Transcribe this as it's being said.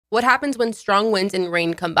What happens when strong winds and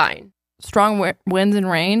rain combine? Strong winds and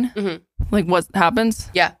rain? Mhm. Like what happens?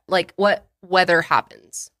 Yeah, like what weather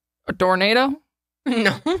happens? A tornado?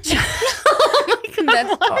 No. Oh my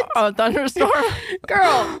God, what? A thunderstorm?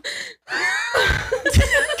 Girl.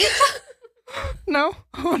 No?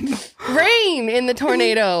 Oh, no. Rain in the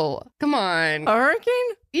tornado. Come on. A hurricane?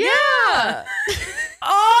 Yeah.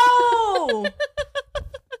 Oh!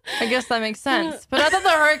 I guess that makes sense. But I thought the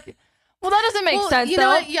hurricane... Well, that doesn't make sense, you though. know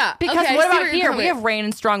what? Yeah. Because Okay, I what see about where here? you're We coming. have rain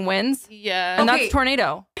and strong winds. Yeah. And Okay. that's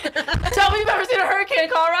tornado. Tell me you've ever seen a hurricane in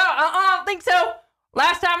Colorado. I don't think so.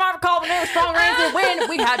 Last time I recall when there was strong rains and wind,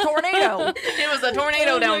 we had tornado. It was a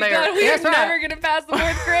tornado down there. God, we That's are right. never going to pass the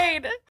 4th grade.